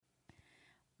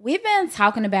We've been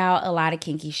talking about a lot of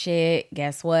kinky shit.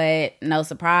 Guess what? No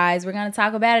surprise. We're going to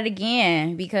talk about it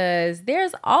again because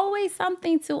there's always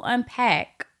something to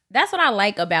unpack. That's what I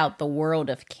like about the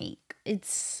world of kink.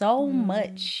 It's so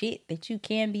much shit that you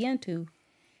can be into.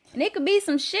 And it could be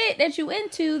some shit that you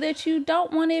into that you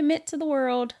don't want to admit to the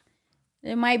world.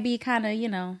 It might be kind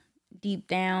of, deep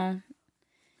down.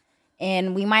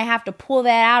 And we might have to pull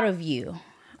that out of you.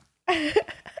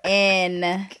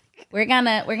 And we're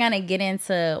gonna get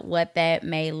into what that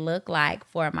may look like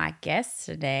for my guest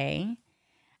today.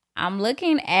 I'm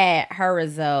looking at her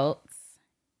results,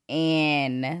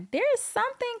 and there's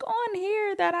something on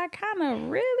here that I kind of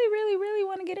really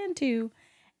want to get into.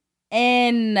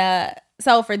 And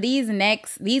so for these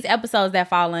episodes that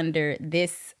fall under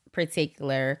this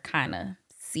particular kind of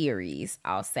series,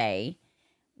 I'll say,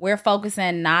 we're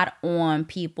focusing not on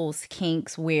people's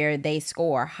kinks where they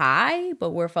score high,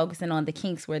 but we're focusing on the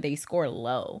kinks where they score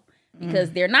low.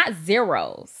 Because they're not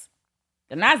zeros.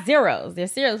 They're not zeros.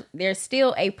 There's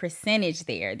still a percentage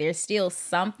there. There's still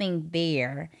something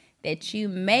there that you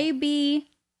may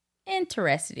be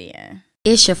interested in.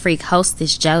 It's your freak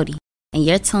hostess, Jody, and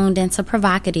you're tuned into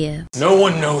Provocative. No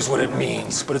one knows what it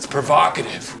means, but it's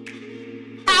provocative.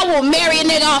 I will marry a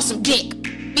nigga off some dick.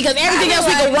 Because everything else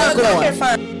we can work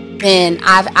on. And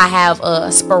I have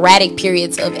sporadic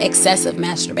periods of excessive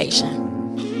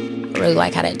masturbation. I really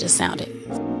like how that just sounded.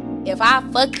 If I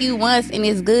fuck you once and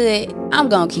it's good, I'm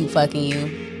gonna keep fucking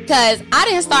you. Because I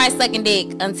didn't start sucking dick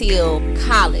until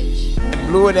college.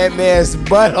 Blew in that man's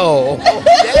butthole.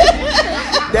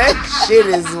 that shit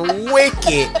is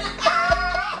wicked.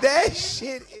 That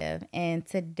shit is... And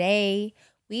today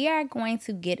we are going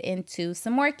to get into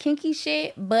some more kinky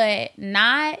shit, but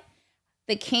not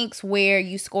the kinks where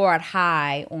you scored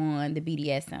high on the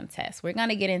BDSM test. We're going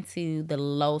to get into the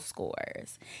low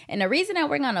scores. And the reason that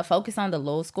we're going to focus on the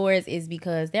low scores is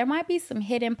because there might be some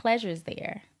hidden pleasures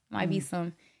there. Might be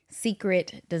some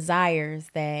secret desires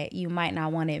that you might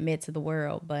not want to admit to the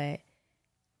world, but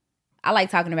I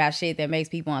like talking about shit that makes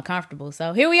people uncomfortable.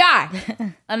 So here we are.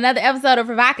 Another episode of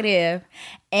Provocative.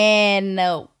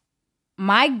 And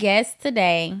my guest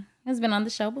today has been on the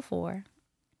show before.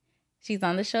 She's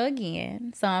on the show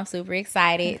again. So I'm super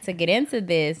excited to get into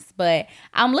this. But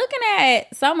I'm looking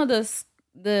at some of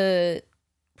the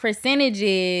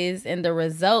percentages and the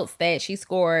results that she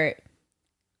scored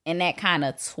in that kind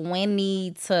of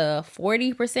 20 to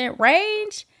 40%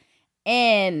 range.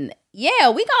 And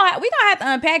yeah, we gonna have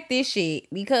to unpack this shit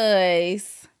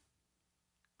because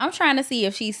I'm trying to see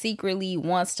if she secretly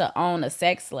wants to own a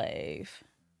sex slave.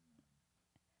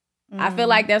 I feel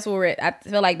like that's where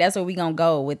we gonna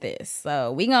go with this.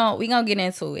 So we gonna get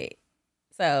into it.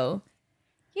 So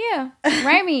yeah,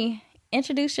 Rami,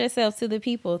 introduce yourself to the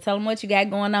people. Tell them what you got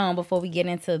going on before we get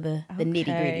into the nitty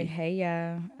gritty. Hey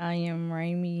y'all, I am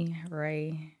Rami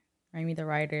the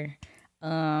writer.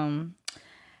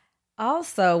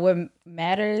 Also, what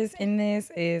matters in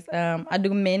this is I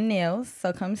do men nails,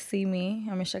 so come see me.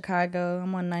 I'm in Chicago.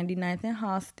 I'm on 99th and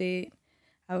Halsted.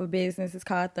 I have a business. It's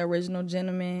called The Original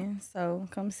Gentleman. So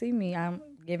come see me. I'm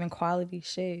giving quality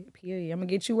shit, period. I'm going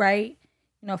to get you right,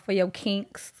 for your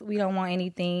kinks. We don't want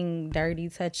anything dirty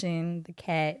touching the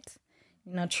cat.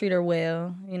 Treat her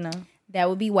well, That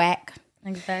would be whack.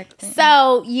 Exactly.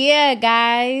 So, yeah,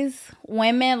 guys,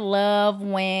 women love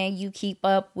when you keep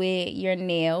up with your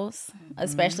nails,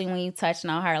 especially when you touching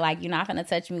on her. Like, you're not going to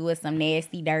touch me with some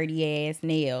nasty, dirty-ass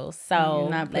nails. So, you're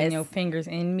not putting your fingers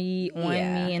in me,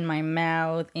 me, in my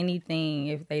mouth, anything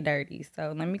if they dirty.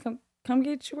 So, let me come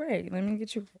get you right. Let me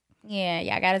get you right. Yeah,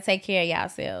 y'all got to take care of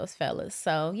yourselves, fellas.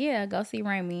 So, yeah, go see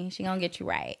Rami. She going to get you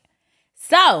right.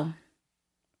 So,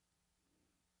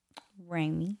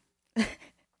 Rami.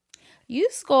 You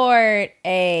scored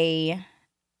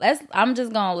let's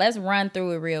run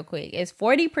through it real quick. It's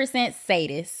 40%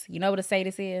 sadist. You know what a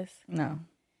sadist is? No.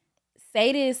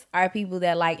 Sadists are people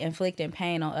that like inflicting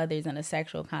pain on others in a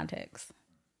sexual context.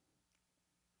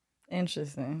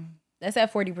 Interesting. That's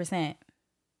at 40%.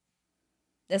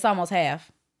 That's almost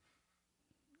half.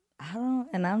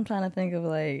 I'm trying to think of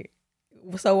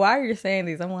so while you're saying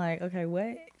these, I'm like, okay,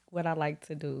 what would I like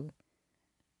to do?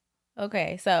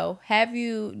 Okay, so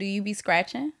do you be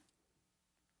scratching?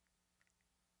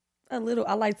 A little.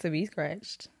 I like to be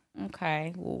scratched.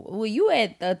 Okay. Well, you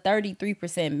at the 33%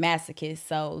 masochist.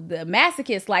 So the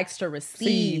masochist likes to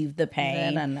receive the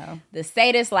pain. That I know. The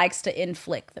sadist likes to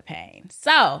inflict the pain.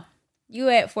 So you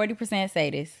at 40%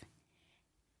 sadist.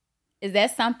 Is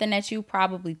that something that you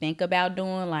probably think about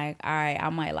doing? Like, all right, I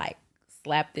might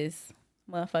slap this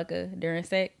motherfucker during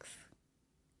sex.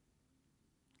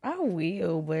 I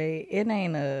will, but it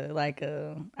ain't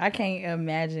I can't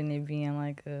imagine it being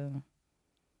like a.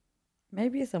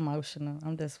 Maybe it's emotional.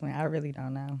 I'm just I really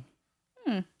don't know.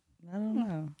 I don't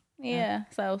know. Yeah.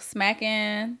 So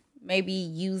smacking, maybe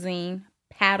using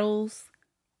paddles,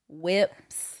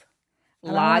 whips, I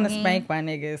don't want to flogging. spank my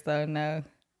niggas, so no.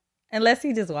 Unless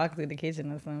he just walks through the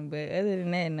kitchen or something. But other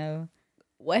than that, no.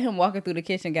 What him walking through the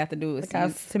kitchen got to do with I'll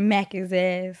smack his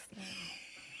ass.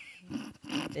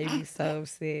 They be so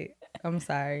upset. I'm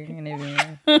sorry in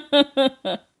advance.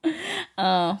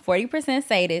 40%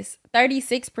 sadist,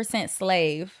 36%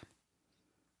 slave.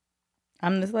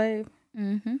 I'm the slave.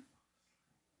 Mm-hmm.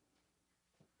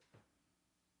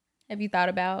 Have you thought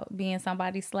about being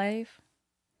somebody's slave?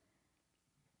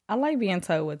 I like being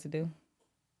told what to do.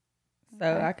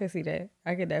 So I could see that.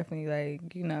 I could definitely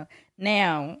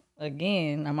Now,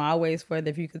 again, I'm always for that.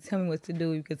 If you could tell me what to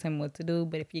do, you could tell me what to do.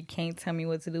 But if you can't tell me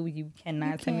what to do, you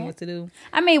cannot tell me what to do.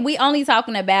 I mean, we only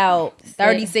talking about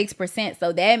 36%.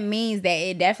 So that means that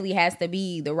it definitely has to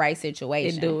be the right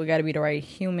situation. It got to be the right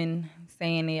human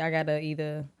saying it. I got to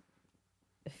either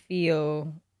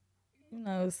feel,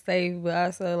 safe, but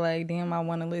also like, damn, I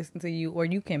want to listen to you. Or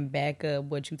you can back up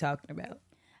what you talking about.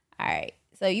 All right.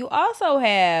 So you also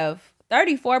have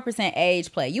 34%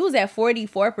 age play. You was at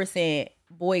 44%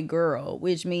 boy girl,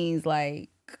 which means like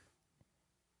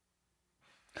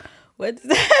what does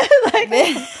that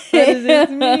what does this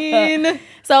mean?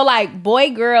 So like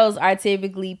boy girls are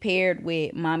typically paired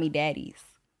with mommy daddies.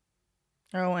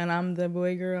 Oh, and I'm the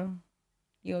boy girl.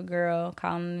 You a girl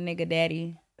calling the nigga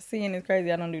daddy. Seeing it's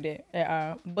crazy. I don't do that at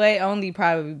all. But only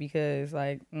probably because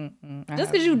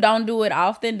just because you don't do it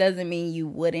often doesn't mean you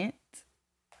wouldn't.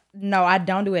 No, I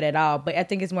don't do it at all. But I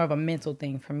think it's more of a mental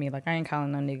thing for me. Like, I ain't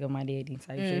calling no nigga my daddy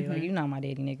type shit. Like, my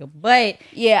daddy nigga. But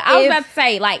yeah, I was about to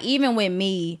say, like, even with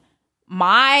me,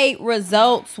 my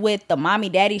results with the mommy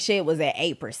daddy shit was at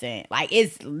 8%. Like,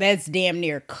 that's damn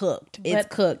near cooked. It's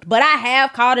cooked. But I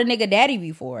have called a nigga daddy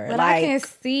before. But like, I can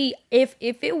see if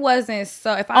it wasn't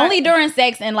so. If only during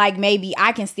sex, and like maybe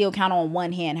I can still count on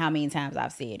one hand how many times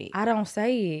I've said it. I don't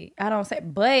say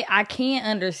it. But I can't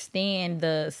understand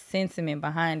the sentiment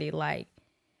behind it. Like,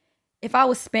 if I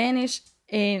was Spanish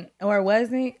or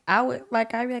wasn't, I'd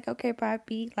be like, okay,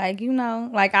 papi. Like,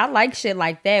 like I like shit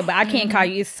like that, but I can't call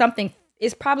you. It's something.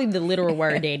 It's probably the literal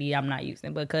word daddy I'm not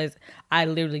using because I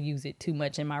literally use it too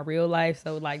much in my real life.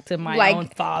 So like to my own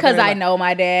father. Because I know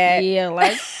my dad. Yeah,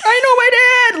 like I know my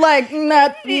dad. Like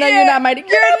no, you're not my dad.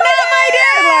 You're not my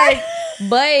dad.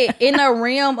 Like, but in a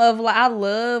realm of like, I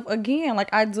love, again,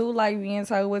 like I do like being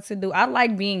told what to do. I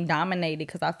like being dominated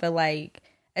because I feel like,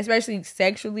 especially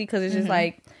sexually, because it's just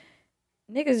like,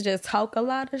 niggas just talk a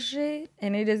lot of shit,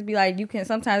 and it just be like, you can,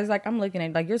 sometimes it's like, I'm looking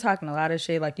at, like, you're talking a lot of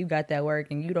shit, like, you got that work,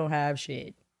 and you don't have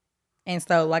shit. And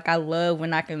so, like, I love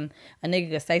when a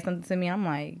nigga can say something to me, I'm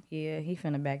like, yeah, he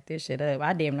finna back this shit up.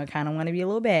 I damn near kind of want to be a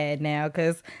little bad now,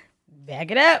 because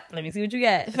back it up. Let me see what you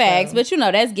got. Facts, but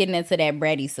that's getting into that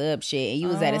bratty sub shit, and you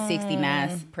was at a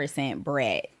 69%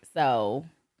 brat, so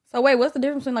wait, what's the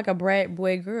difference between, like, a brat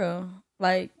boy girl?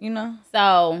 Like,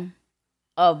 So,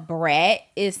 a brat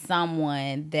is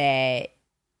someone that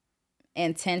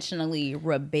intentionally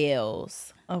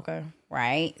rebels. Okay.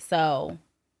 Right? So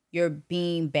you're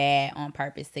being bad on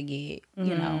purpose to get,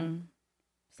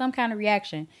 some kind of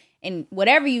reaction. And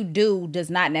whatever you do does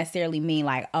not necessarily mean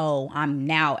like, oh, I'm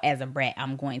now as a brat,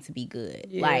 I'm going to be good.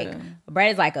 Yeah. Like a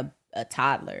brat is like a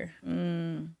toddler.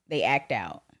 They act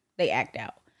out.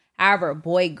 However,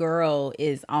 boy girl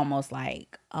is almost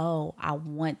like, oh, I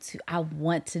want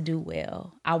to do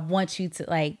well. I want you to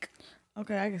like.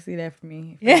 Okay, I can see that for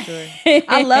me. For sure.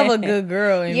 I love a good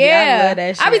girl. And I love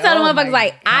that shit. I be telling motherfuckers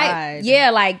like,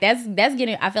 like that's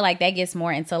getting. I feel like that gets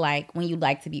more into like when you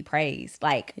like to be praised.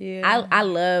 Like, I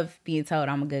love being told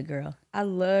I'm a good girl. I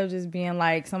love just being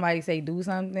like, somebody say do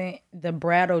something, the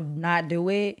brat will not do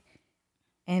it.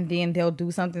 And then they'll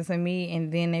do something to me,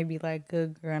 and then they be like,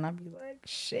 good girl. And I'll be like,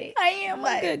 shit. I am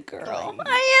a good girl.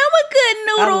 I am a good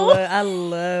noodle. I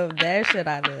love that shit.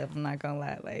 I love. I'm not going to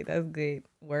lie. Like, that's good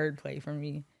wordplay for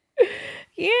me.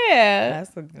 Yeah.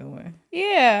 That's a good one.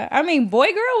 Yeah. I mean, boy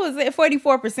girl was at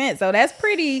 44%, so that's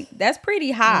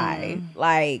pretty high.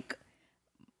 Like,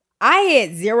 I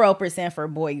had 0% for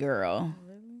boy girl.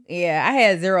 Really? Yeah, I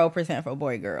had 0% for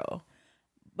boy girl.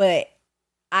 But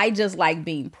I just like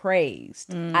being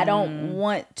praised. I don't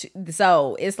want to.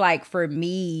 So it's like, for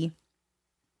me,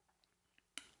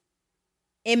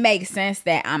 it makes sense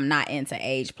that I'm not into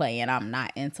age play and I'm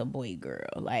not into boy girl.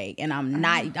 Like, and I'm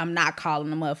not calling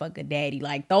the motherfucker daddy.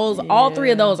 Like, those, all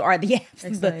three of those are the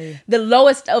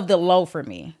lowest of the low for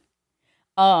me.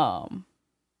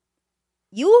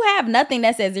 You have nothing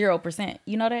that says 0%.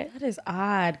 You know that? That is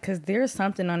odd because there's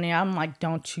something on there. I'm like,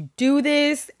 don't you do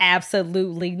this?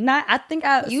 Absolutely not. I think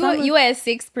you at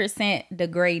 6%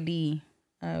 degrade D.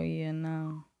 Oh yeah,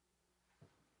 no.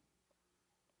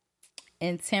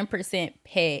 And 10%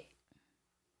 pet.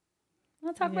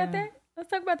 Let's talk about that. Let's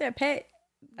talk about that pet.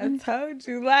 I told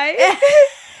you, like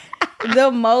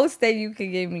the most that you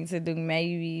could get me to do,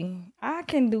 maybe I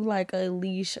can do like a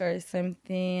leash or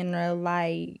something, or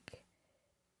like.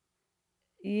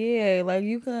 Yeah, like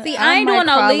you could. See, I ain't doing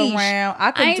no leash.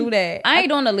 I could do that. I ain't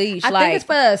doing a leash. I think it's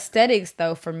for aesthetics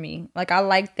though. For me, like I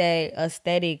like that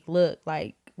aesthetic look.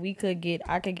 Like I could get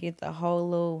the whole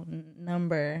little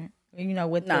number, you know,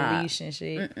 with the leash and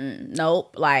shit.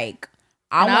 Nope. Like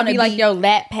I want to be like your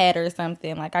lap pad or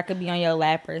something. Like I could be on your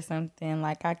lap or something.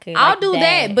 Like I could. I'll do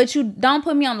that, but you don't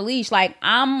put me on the leash. Like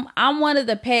I'm one of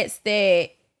the pets that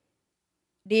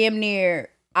damn near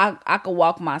I could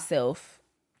walk myself.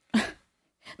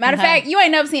 Matter of fact, you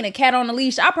ain't never seen a cat on a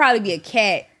leash. I'll probably be a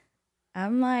cat.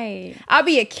 I'll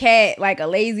be a cat, like a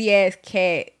lazy ass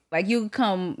cat. Like you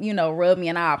come, you know, rub me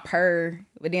and I'll purr,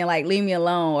 but then like leave me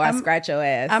alone or I scratch your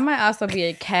ass. I might also be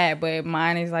a cat, but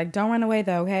mine is like, don't run away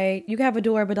though, okay? You can have a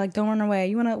door, but like don't run away.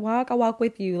 You wanna walk? I'll walk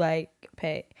with you, like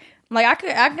pet. Like I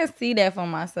can see that for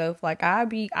myself. Like I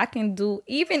can do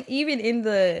even in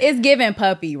the. It's giving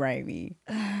puppy, Raimi.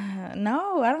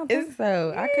 No, I don't think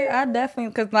so. I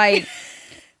definitely, cause like.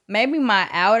 Maybe my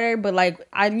outer, but like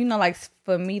like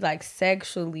for me, like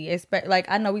sexually, like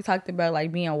I know we talked about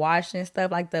like being watched and stuff.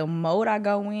 Like the mode I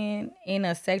go in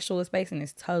a sexual space and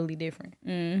it's totally different.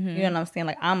 Mm-hmm. You know what I'm saying?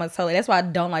 Like that's why I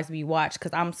don't like to be watched,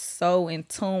 because I'm so in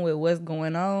tune with what's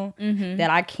going on that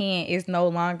I can't. It's no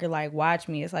longer like watch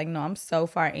me. It's like no, I'm so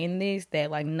far in this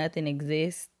that like nothing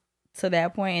exists to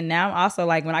that point. And now I'm also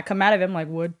like, when I come out of it, I'm like,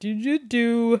 what did you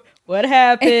do? What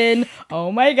happened?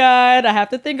 Oh my God, I have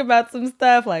to think about some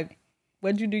stuff. Like,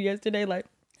 what'd you do yesterday? Like,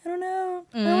 I don't know.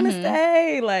 I don't want to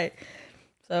stay. Like,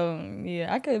 so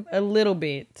yeah, I could a little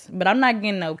bit, but I'm not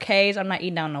getting no cage. I'm not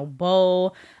eating down no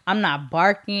bowl. I'm not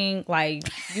barking. Like,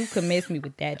 you could miss me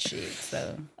with that shit.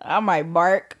 So I might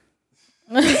bark.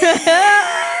 No,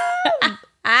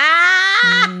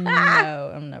 I'm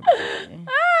not barking.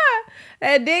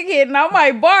 That dick hitting, I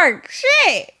might bark.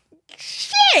 Shit.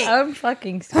 I'm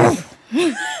fucking scared.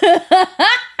 No.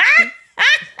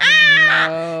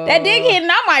 That dick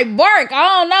hitting, I might bark. I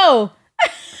don't know.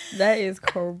 That is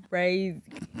crazy.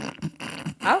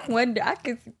 I wonder,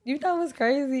 you know what's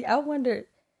crazy? I wonder,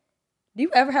 do you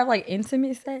ever have like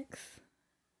intimate sex?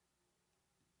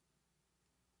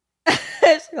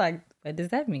 She's like, what does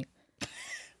that mean?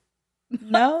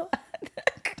 No?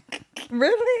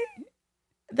 Really?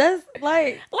 That's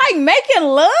like making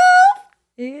love?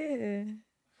 Yeah.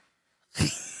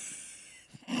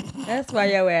 That's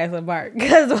why your ass a bark.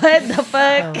 Cause what the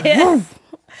fuck? No.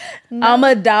 I'm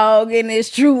a dog and it's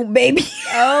true, baby.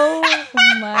 Oh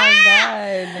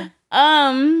my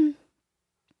God.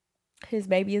 His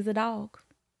baby is a dog.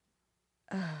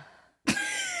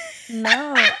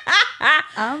 No.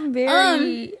 I'm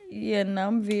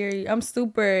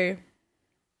super.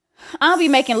 I don't be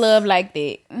making love like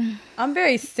that. I'm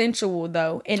very sensual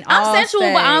though. I'm sensual,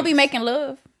 but I don't be making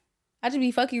love. I just be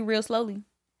fucking you real slowly.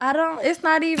 It's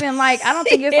not even like, I don't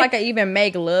think it's like a even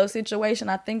make love situation.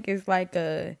 I think it's like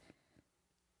I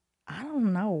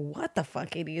don't know what the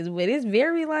fuck it is, but it's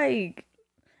very like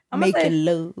making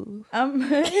love.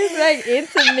 It's like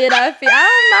intimate. I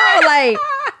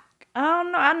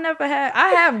don't know.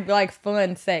 I have like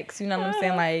fun sex. You know what I'm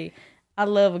saying? Like, I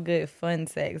love a good fun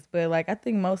sex, but like I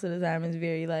think most of the time it's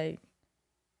very like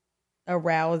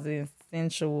arousing,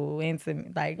 sensual,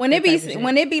 intimate. Like when it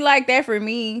be like that for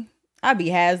me, I be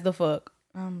high as the fuck.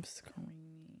 I'm screaming.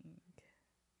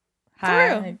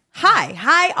 High. For real.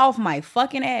 High off my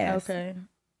fucking ass. Okay.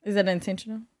 Is that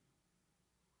intentional?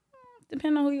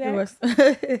 Depending on who you ask.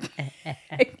 I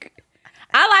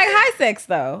like high sex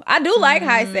though. I do like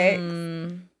high sex.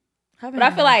 But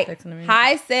I feel like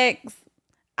high sex,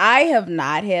 I have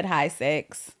not had high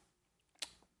sex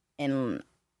in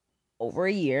over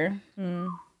a year.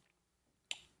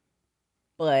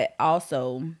 But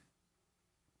also,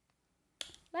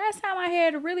 last time I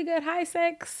had really good high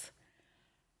sex,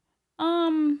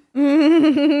 the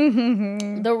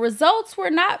results were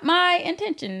not my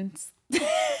intentions.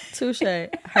 Touche.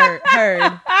 Heard.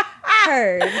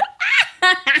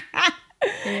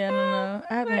 Yeah, I don't know.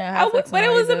 I haven't had high sex, but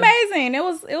it was amazing. It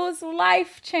was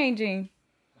life changing.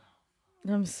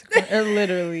 I'm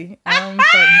literally.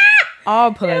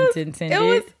 All puns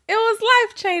intended. It was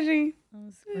life changing. I'm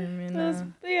screaming.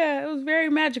 It was very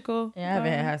magical. Yeah, I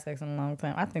haven't had sex in a long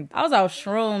time. I think I was off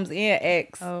shrooms and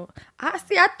X. I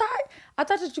thought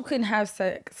that you couldn't have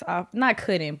sex. Not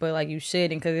couldn't, but like you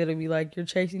shouldn't, because it'll be like you're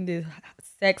chasing this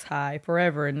sex high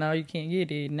forever, and now you can't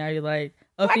get it. Now you're like,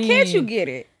 why can't you get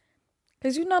it?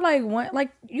 Because you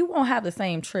you won't have the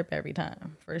same trip every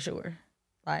time for sure.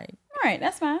 Like, all right,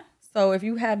 that's fine. So if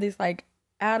you have this like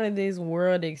out of this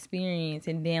world experience,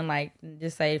 and then like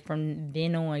just say from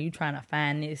then on you trying to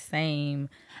find this same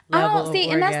level of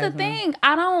orgasm. And that's the thing.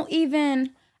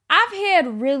 I've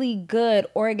had really good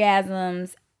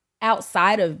orgasms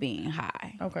outside of being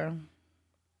high. Okay.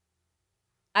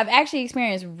 I've actually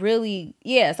experienced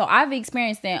so I've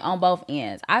experienced it on both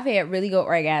ends. I've had really good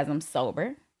orgasms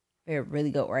sober. I've had really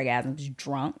good orgasms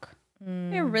drunk.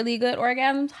 I've had really good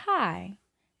orgasms high.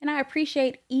 And I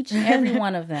appreciate each and every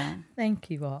one of them.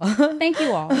 Thank you all. Thank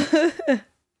you all.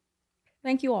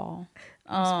 Thank you all.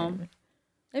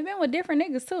 They've been with different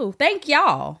niggas too. Thank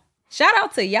y'all. Shout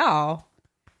out to y'all.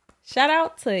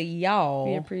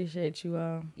 We appreciate you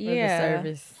all for the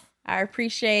service. I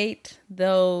appreciate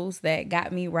those that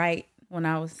got me right when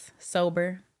I was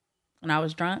sober, when I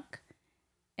was drunk,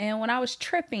 and when I was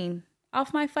tripping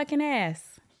off my fucking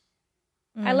ass.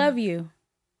 I love you.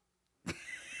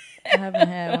 I haven't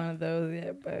had one of those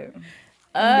yet, but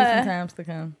there'll be some times to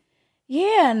come.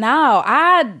 Yeah, no,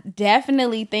 I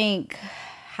definitely think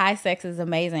high sex is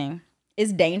amazing.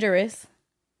 It's dangerous.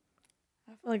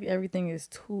 I feel like everything is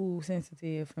too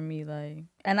sensitive for me, like,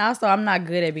 and also I'm not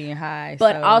good at being high.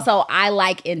 But also I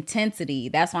like intensity.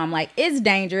 That's why I'm like, it's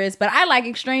dangerous, but I like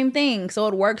extreme things, so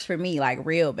it works for me like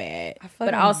real bad.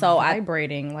 But also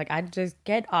vibrating, like I just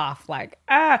get off, like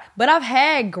But I've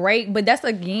had great, but that's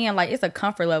again like it's a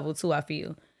comfort level too. I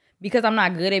feel because I'm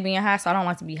not good at being high, so I don't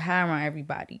like to be high around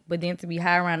everybody. But then to be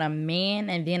high around a man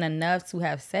and then enough to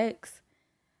have sex.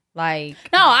 Like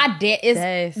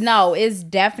it's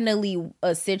definitely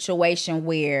a situation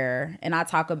where, and I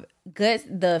talk about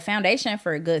the foundation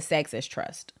for good sex is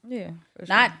trust. Yeah, for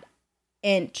sure. Not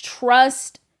in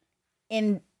trust,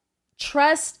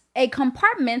 a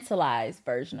compartmentalized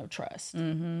version of trust.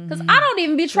 Because I don't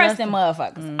even be trusting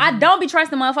motherfuckers. I don't be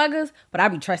trusting motherfuckers, but I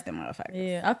be trusting motherfuckers.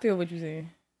 Yeah, I feel what you're saying.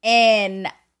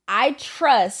 And I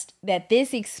trust that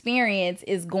this experience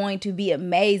is going to be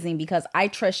amazing because I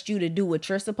trust you to do what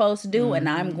you're supposed to do, and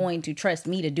I'm going to trust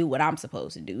me to do what I'm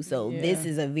supposed to do. So this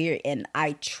is and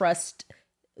I trust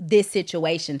this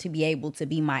situation to be able to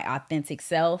be my authentic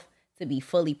self, to be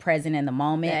fully present in the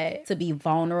moment, to be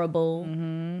vulnerable,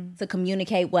 to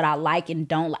communicate what I like and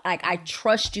don't like. Like, I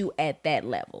trust you at that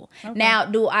level. Okay. Now,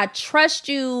 do I trust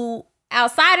you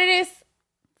outside of this?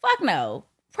 Fuck no.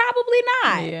 Probably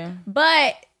not. Yeah.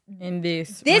 But in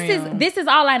this is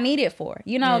all I need it for.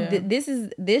 You know,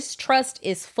 this trust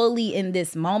is fully in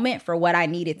this moment for what I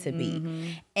need it to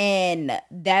be. And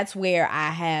that's where I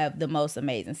have the most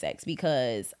amazing sex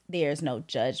because there's no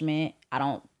judgment. I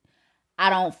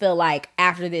don't feel like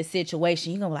after this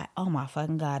situation you're gonna be like, oh my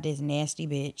fucking God, this nasty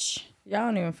bitch. Y'all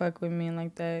don't even fuck with men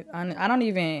like that. I don't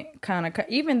even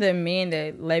even the men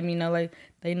that let me know like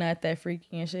they not that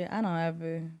freaky and shit. I don't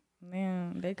ever.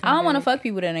 Man, I don't want to fuck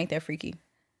people that ain't that freaky.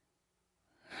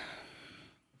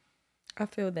 I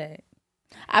feel that.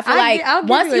 I feel like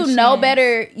once you know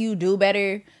better, you do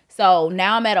better. So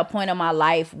now I'm at a point in my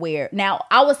life where now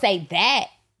I would say that.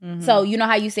 So you know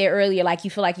how you said earlier, like you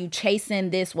feel like you chasing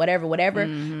this, whatever.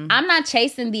 I'm not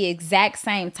chasing the exact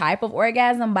same type of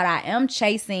orgasm, but I am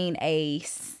chasing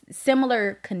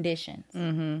similar conditions.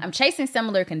 I'm chasing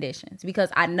similar conditions because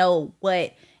I know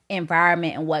what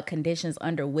environment and what conditions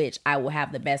under which I will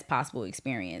have the best possible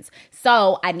experience.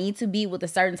 So I need to be with a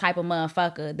certain type of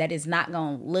motherfucker that is not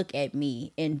going to look at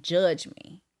me and judge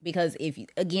me. Because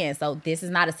so this is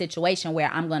not a situation where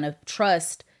I'm going to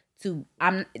trust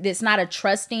it's not a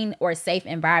trusting or safe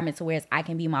environment to where I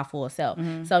can be my full self.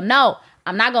 So no,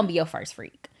 I'm not going to be your first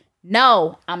freak.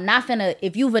 No, I'm not finna,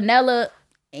 if you vanilla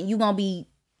and you going to be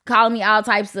calling me all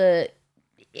types of,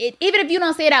 even if you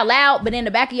don't say it out loud, but in the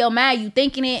back of your mind, you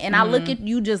thinking it, and I look at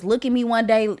you, just look at me one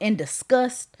day in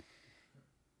disgust.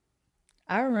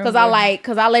 I remember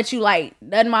because I let you like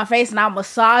nut in my face and I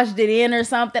massaged it in or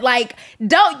something. Like, you're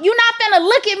not gonna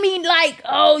look at me like,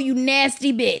 oh, you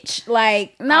nasty bitch.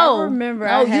 Like, no, I remember.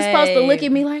 No, you supposed to look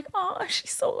at me like, oh,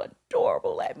 she's so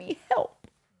adorable. Let me help.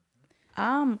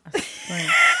 I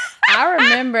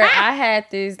remember I had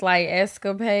this like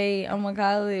escapade, I'm gonna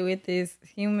call it, with this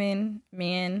human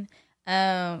man,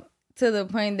 to the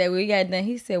point that we got done.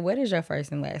 He said, what is your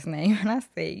first and last name? And I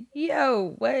said,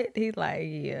 yo, what? He's like,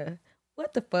 yeah.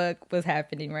 What the fuck was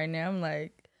happening right now? I'm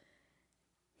like,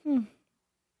 it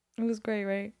was great,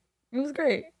 right? It was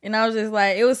great. And I was just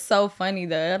like, it was so funny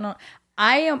though.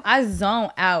 I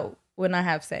zone out when I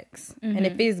have sex. Mm-hmm. And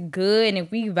if it's good and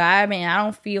if we vibing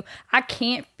and I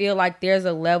can't feel like there's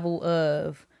a level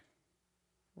of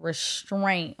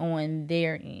restraint on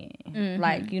their end. Mm-hmm.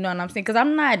 Like, you know what I'm saying? Because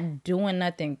I'm not doing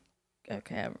nothing.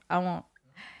 Okay,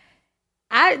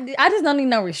 I just don't need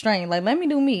no restraint. Like, let me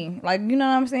do me. Like, you know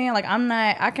what I'm saying? Like,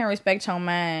 I can respect your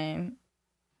mind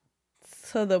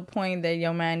to the point that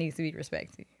your mind needs to be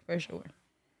respected, for sure.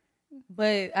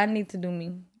 But I need to do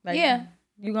me. Like, yeah.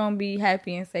 You're going to be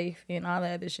happy and safe and all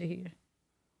that other shit here.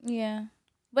 Yeah.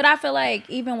 But I feel like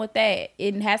even with that,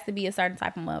 it has to be a certain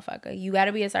type of motherfucker. You got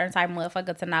to be a certain type of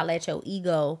motherfucker to not let your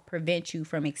ego prevent you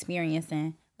from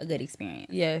experiencing a good experience.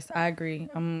 Yes, I agree.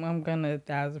 I'm gonna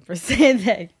 1,000%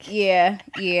 that.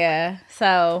 Yeah.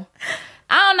 So,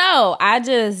 I don't know. I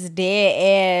just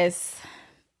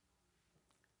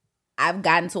I've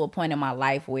gotten to a point in my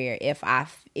life where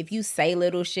if you say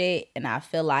little shit and I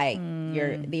feel like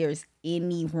there's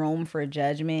any room for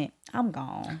judgment, I'm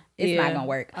gone. It's not gonna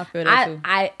work. I feel that too.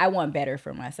 I want better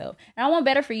for myself. And I want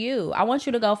better for you. I want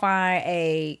you to go find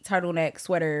a turtleneck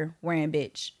sweater wearing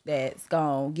bitch that's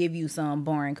gonna give you some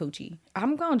boring coochie.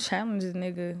 I'm gonna challenge this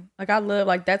nigga. Like, I love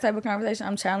like that type of conversation.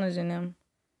 I'm challenging them.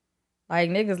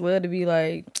 Like, niggas love to be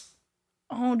like,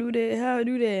 I don't do that, how I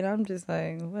do that. And I'm just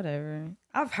like, whatever.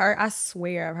 I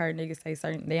swear I've heard niggas say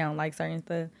they don't like certain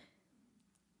stuff.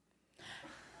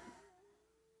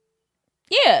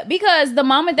 Yeah, because the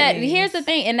moment that here's the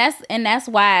thing, and that's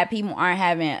why people aren't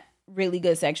having really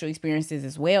good sexual experiences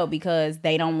as well, because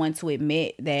they don't want to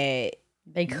admit that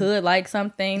they could like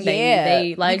something. Yeah,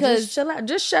 they like, because just chill out,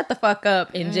 just shut the fuck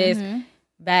up and just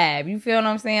vibe. You feel what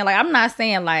I'm saying? Like, I'm not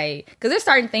saying like, because there's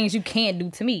certain things you can't do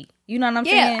to me. You know what I'm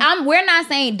saying? Yeah, we're not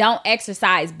saying don't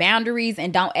exercise boundaries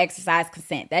and don't exercise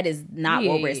consent. That is not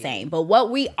what we're saying. But what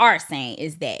we are saying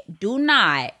is that do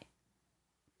not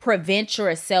prevent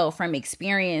yourself from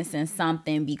experiencing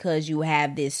something because you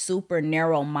have this super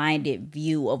narrow-minded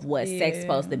view of what sex is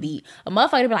supposed to be. A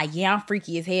motherfucker be like, yeah, I'm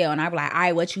freaky as hell. And I be like, all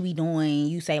right, what you be doing?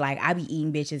 You say like, I be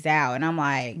eating bitches out. And I'm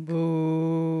like,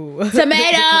 boo.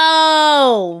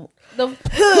 Tomato! The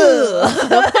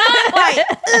fuck?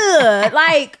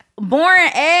 Like,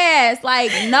 boring ass.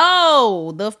 Like,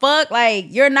 no. The fuck? Like,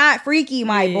 you're not freaky,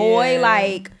 my boy.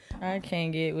 Like, I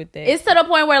can't get with that. It's to the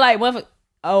point where like,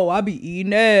 oh, I be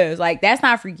eating ass. Like, that's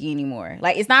not freaky anymore.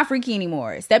 Like, it's not freaky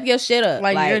anymore. Step your shit up.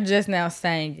 Like you're just now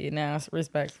saying it now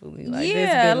respectfully. Like,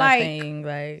 yeah, this like, thing.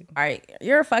 Like, all right,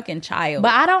 you're a fucking child.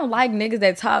 But I don't like niggas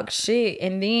that talk shit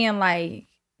and then like,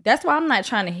 that's why I'm not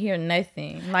trying to hear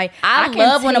nothing. Like, I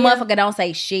love when a motherfucker don't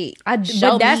say shit. But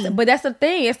that's the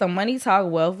thing. It's the money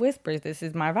talk, wealth whispers. This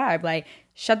is my vibe. Like,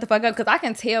 shut the fuck up, because I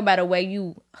can tell by the way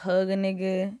you hug a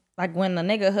nigga. Like, when a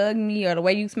nigga hug me or the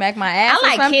way you smack my ass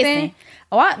or something.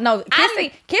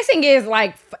 Kissing. Kissing is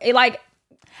like. See, and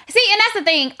that's the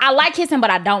thing. I like kissing,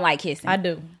 but I don't like kissing. I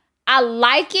do. I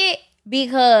like it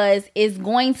because it's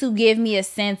going to give me a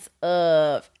sense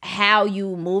of how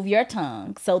you move your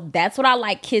tongue. So that's what I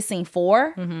like kissing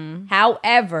for. Mm-hmm.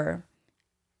 However,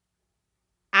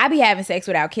 I be having sex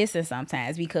without kissing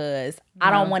sometimes because I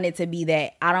don't want it to be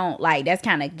that. I don't like, that's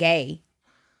kind of gay.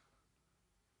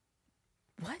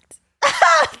 What?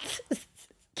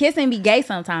 Kissing be gay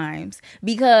sometimes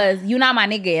because you're not my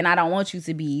nigga and I don't want you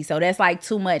to be. So that's like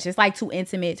too much. It's like too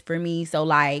intimate for me. So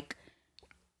like,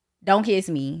 don't kiss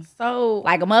me. So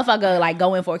like a motherfucker like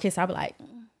go in for a kiss, I'll be like,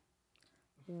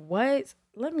 what?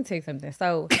 Let me tell you something.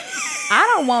 So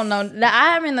I don't want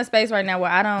I'm in the space right now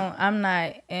where I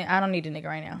don't need a nigga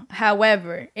right now.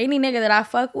 However, any nigga that I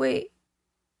fuck with,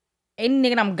 any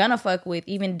nigga that I'm gonna fuck with,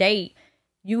 even date,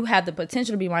 you have the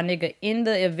potential to be my nigga in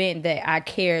the event that I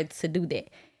care to do that.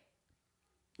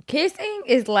 Kissing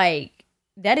is like,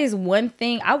 that is one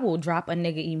thing I will drop a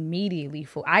nigga immediately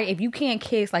for. If you can't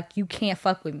kiss, like, you can't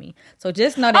fuck with me. So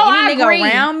just know that any nigga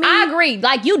around me. I agree.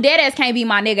 Like, you dead ass can't be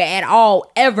my nigga at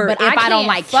all ever if I don't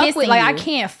like kissing you. Like, I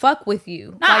can't fuck with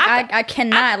you. No, like, I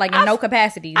cannot, in no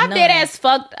capacity. I've dead ass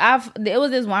fucked. There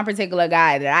was this one particular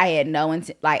guy that I had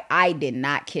I did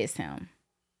not kiss him.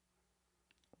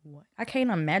 What? I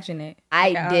can't imagine it.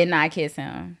 I did not kiss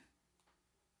him.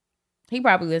 He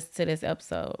probably listened to this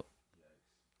episode.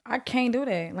 I can't do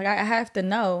that. Like, I have to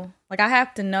know. Like, I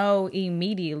have to know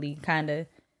immediately, kind of.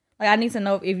 Like, I need to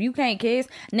know if you can't kiss.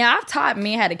 Now, I've taught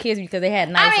men how to kiss because they had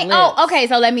nice lips. Oh, okay.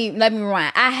 So let me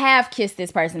rewind. I have kissed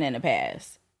this person in the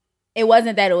past. It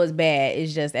wasn't that it was bad.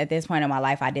 It's just at this point in my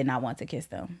life, I did not want to kiss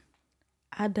them.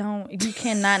 You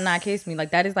cannot not kiss me.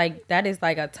 Like, that is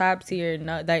like a top tier.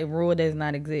 No, that rule does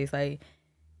not exist. Like,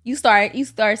 you start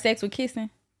sex with kissing.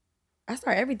 I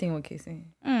start everything with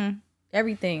kissing.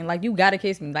 everything. Like, you gotta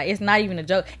kiss me. Like, it's not even a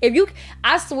joke.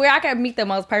 I swear I can meet the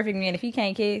most perfect man if he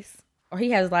can't kiss. Or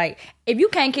he has like, if you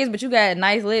can't kiss but you got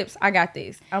nice lips, I got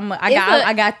this.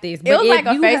 I got this. But it was like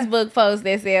a Facebook post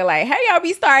that said like, "Hey, y'all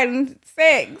be starting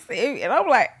sex," and I'm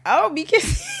like, "I don't be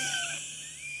kissing."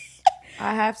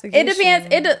 I have to. It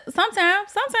depends. Sometimes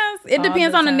it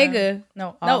depends on the nigga.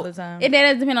 No, all the time. It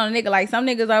does depend on the nigga. Like some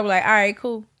niggas are like, "All right,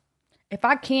 cool." If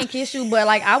I can't kiss you, but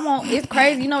like I won't. It's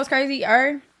crazy. You know what's crazy?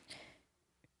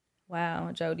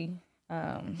 Wow, Jody.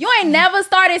 You ain't never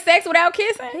started sex without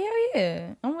kissing? Hell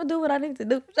yeah. I'm gonna do what I need to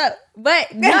do.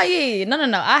 But no.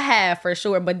 I have for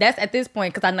sure. But that's at this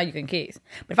point because I know you can kiss.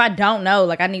 But if I don't know,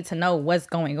 like I need to know what's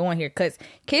going on here. Because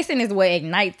kissing is what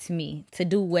ignites me to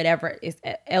do whatever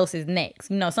else is next.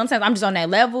 You know, sometimes I'm just on that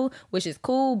level, which is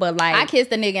cool. But like I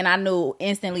kissed a nigga and I knew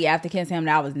instantly after kissing him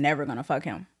that I was never gonna fuck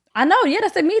him. I know, yeah,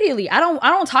 that's immediately. I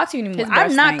don't talk to you anymore.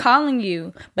 I'm not calling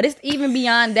you. But it's even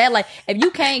beyond that. Like if you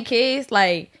can't kiss,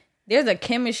 like there's a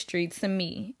chemistry to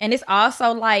me. And it's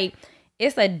also like,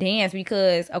 it's a dance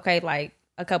because, okay, like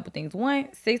a couple things. One,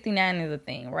 69 is a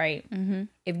thing, right? Mm-hmm.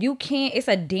 If you can't, it's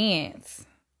a dance.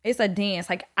 It's a dance.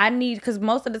 Like I need, because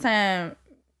most of the time,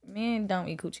 men don't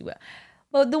eat coochie well.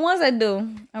 But the ones that do,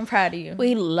 I'm proud of you.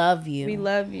 We love you. We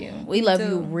love you. We love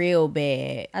you real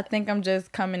bad. I think I'm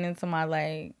just coming into my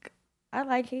like, I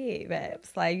like head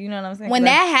vibes. Like, you know what I'm saying? When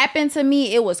that happened to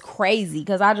me, it was crazy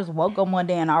because I just woke up one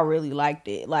day and I really liked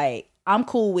it. Like, I'm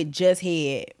cool with just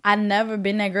head. I never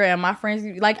been that girl. And my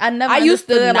friends, like, I used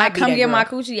to like, come get girl. my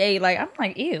coochie ate. Like, I'm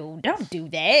like, ew, don't do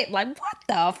that. Like, what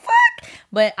the fuck?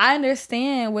 But I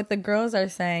understand what the girls are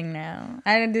saying now.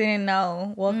 I didn't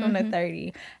know. Welcome to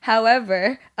 30.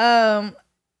 However, I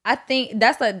think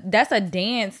that's a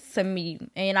dance to me.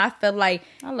 And I feel like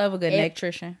I love a good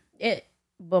electrician.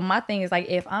 But my thing is like,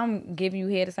 if I'm giving you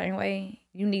head a certain way,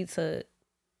 you need to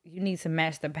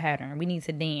match the pattern. We need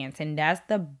to dance, and that's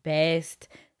the best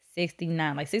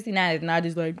 69. Like 69 is not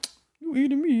just like you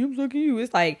eating me, I'm sucking you.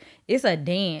 It's like it's a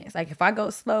dance. Like if I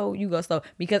go slow, you go slow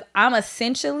because I'm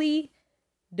essentially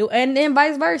and then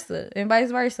vice versa.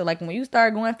 Like when you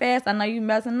start going fast, I know you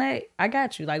messing that. I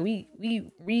got you. Like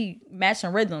we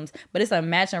matching rhythms, but it's a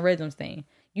matching rhythms thing.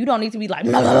 You don't need to be like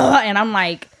blah, blah, blah, and I'm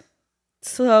like.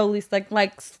 Slowly,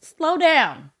 like slow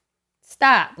down,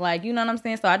 stop, like you know what I'm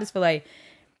saying. So I just feel like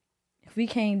if we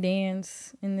can't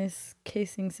dance in this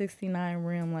kissing 69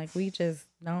 realm, like we just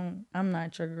don't. I'm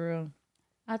not your girl.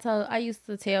 I used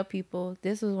to tell people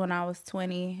this was when I was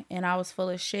 20 and I was full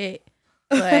of shit,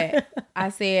 but I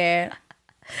said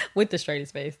with the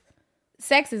straightest face,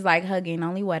 sex is like hugging,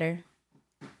 only wetter.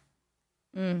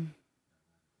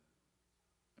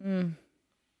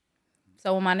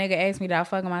 So when my nigga asked me did I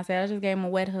fuck him, I said I just gave him a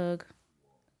wet hug.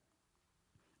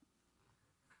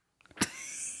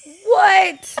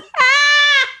 What?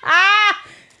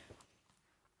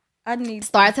 I need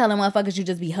start telling motherfuckers you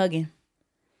just be hugging.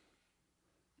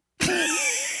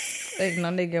 There's no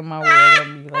nigga in my world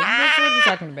gonna be like, what are you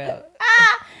talking about?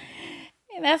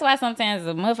 And that's why sometimes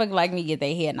a motherfucker like me get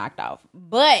their head knocked off.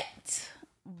 But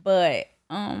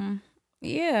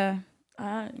yeah.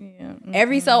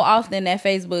 Every so often that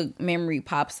Facebook memory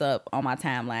pops up on my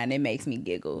timeline. It makes me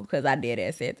giggle because I did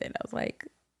that said that. I was like,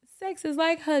 sex is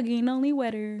like hugging, only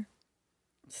wetter.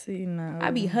 See, no.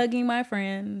 I be hugging my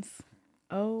friends.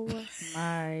 Oh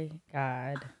my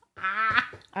God.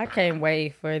 I can't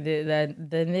wait for the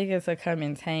niggas to come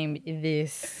and tame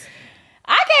this.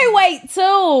 I can't wait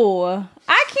too.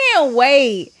 I can't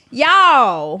wait.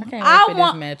 Y'all, I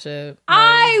want this matchup. Like,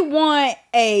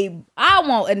 I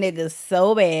want a nigga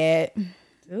so bad.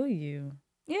 Do you?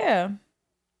 Yeah.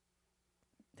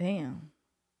 Damn.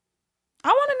 I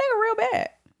want a nigga real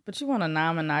bad. But you want a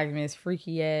non-monogamous,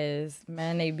 freaky ass,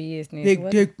 man, they business. Big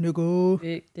dick nigga.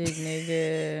 Big dick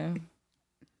nigga.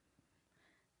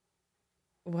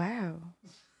 Wow.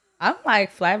 I'm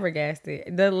like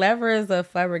flabbergasted. The levers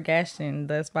of flabbergasting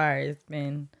thus far has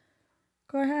been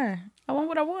go ahead. I want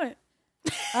what I want.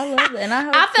 I love it. And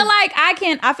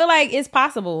I feel like it's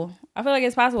possible. I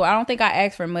don't think I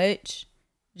ask for much.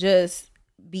 Just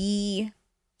be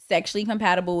sexually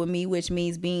compatible with me, which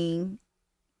means being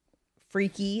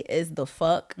freaky is the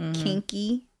fuck.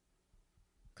 Kinky.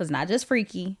 Cause not just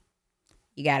freaky.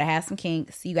 You gotta have some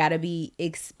kinks. You gotta be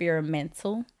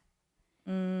experimental.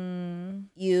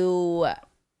 You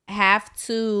have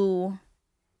to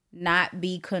not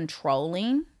be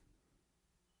controlling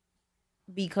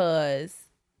because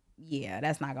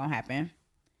that's not gonna happen.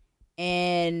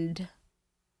 And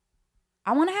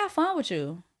I want to have fun with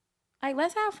you. Like,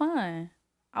 let's have fun.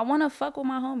 I want to fuck with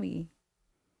my homie.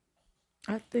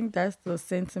 I think that's the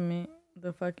sentiment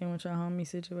the fucking with your homie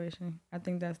situation. I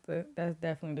think that's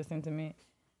definitely the sentiment.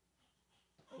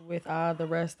 With all the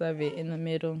rest of it in the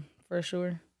middle, for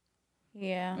sure.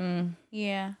 Yeah.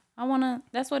 Yeah.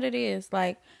 That's what it is.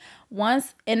 Like,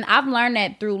 once, and I've learned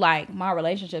that through, like, my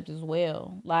relationships as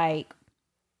well. Like,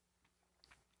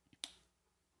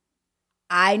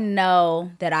 I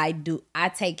know that I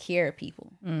take care of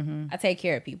people. Mm-hmm. I take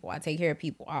care of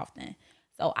people often.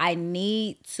 So I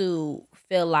need to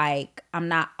feel like I'm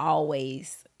not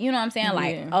always, you know what I'm saying?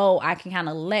 Like, I can kind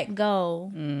of let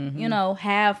go,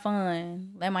 have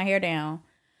fun, let my hair down.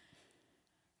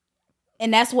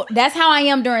 And that's how I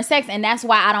am during sex. And that's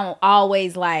why I don't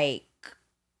always like,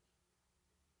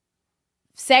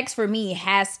 sex for me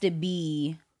has to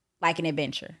be like an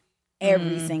adventure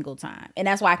every single time. And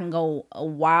that's why I can go a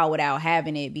while without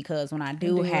having it, because when I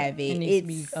do have it, needs to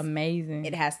be amazing.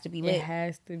 It has to be lit. It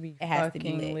has to be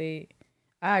lit.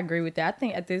 I agree with that. I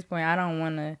think at this point, I don't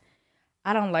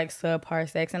like subpar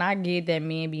sex. And I get that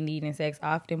men be needing sex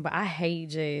often, but I hate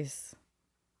just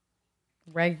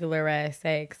regular ass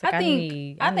sex. Like, I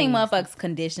think motherfuckers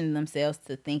condition themselves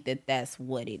to think that that's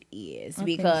what it is,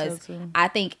 because I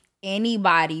think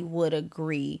anybody would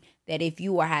agree that if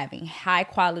you are having high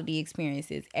quality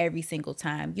experiences every single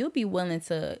time, you'll be willing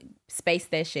to space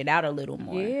that shit out a little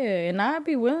more. Yeah, and I'd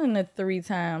be willing to 3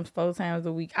 times, 4 times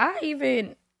a week.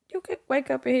 You could wake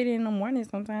up and hit it in the morning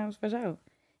sometimes, for sure.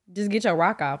 Just get your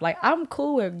rock off. Like, I'm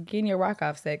cool with getting your rock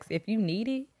off sex. If you need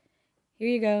it, here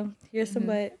you go. Here's some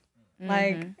butt.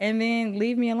 Like, and then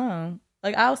leave me alone.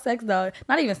 Like, I'll sex dog,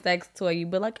 not even sex toy you,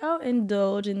 but like, I'll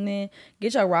indulge and then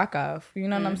get your rock off. You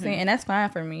know what I'm saying? And that's fine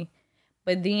for me.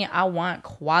 But then I want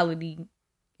quality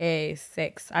ass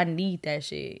sex. I need that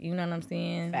shit. You know what I'm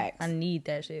saying? Facts. I need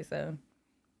that shit. So,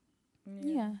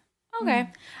 yeah. Okay.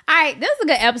 All right. This is a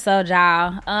good episode,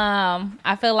 y'all.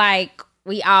 I feel like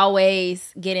we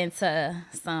always get into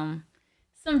some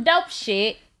dope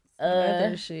shit.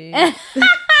 Other shit.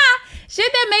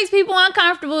 Shit that makes people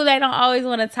uncomfortable, they don't always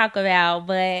want to talk about.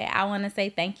 But I want to say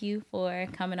thank you for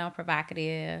coming on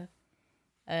Provocative.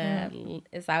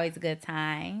 It's always a good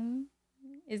time.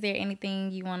 Is there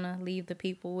anything you want to leave the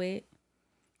people with?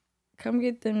 Come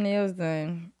get them nails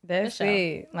done. That's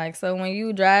it. Like, so when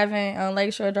you driving on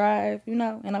Lakeshore Drive, in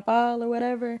a fall or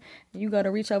whatever, you got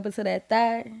to reach over to that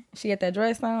thigh. She had that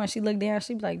dress on, and she looked down.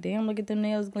 She be like, damn, look at them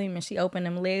nails gleaming. She opened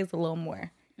them legs a little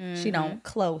more. She don't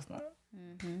close them.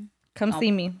 Come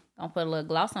see me. Don't put a little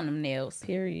gloss on them nails.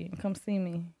 Period. Come see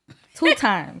me. 2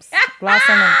 times. Gloss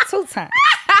on them 2 times.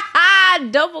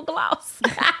 Double gloss.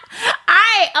 All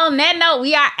right. On that note,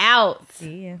 we are out.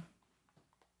 Yeah.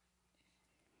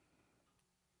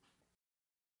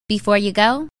 Before you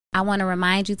go, I want to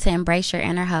remind you to embrace your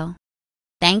inner hoe.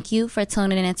 Thank you for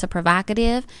tuning into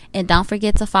Provocative, and don't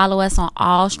forget to follow us on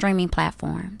all streaming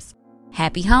platforms.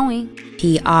 Happy hoeing.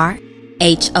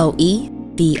 PRHOEVOCATIVE.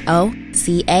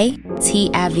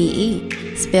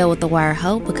 Spell with the word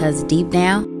hoe, because deep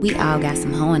down, we all got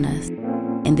some hoe in us.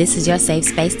 And this is your safe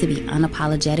space to be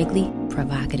unapologetically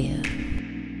provocative.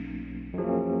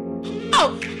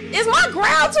 Oh, is my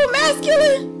growl too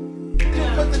masculine?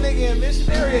 Put the nigga in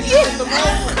missionary.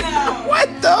 What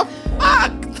the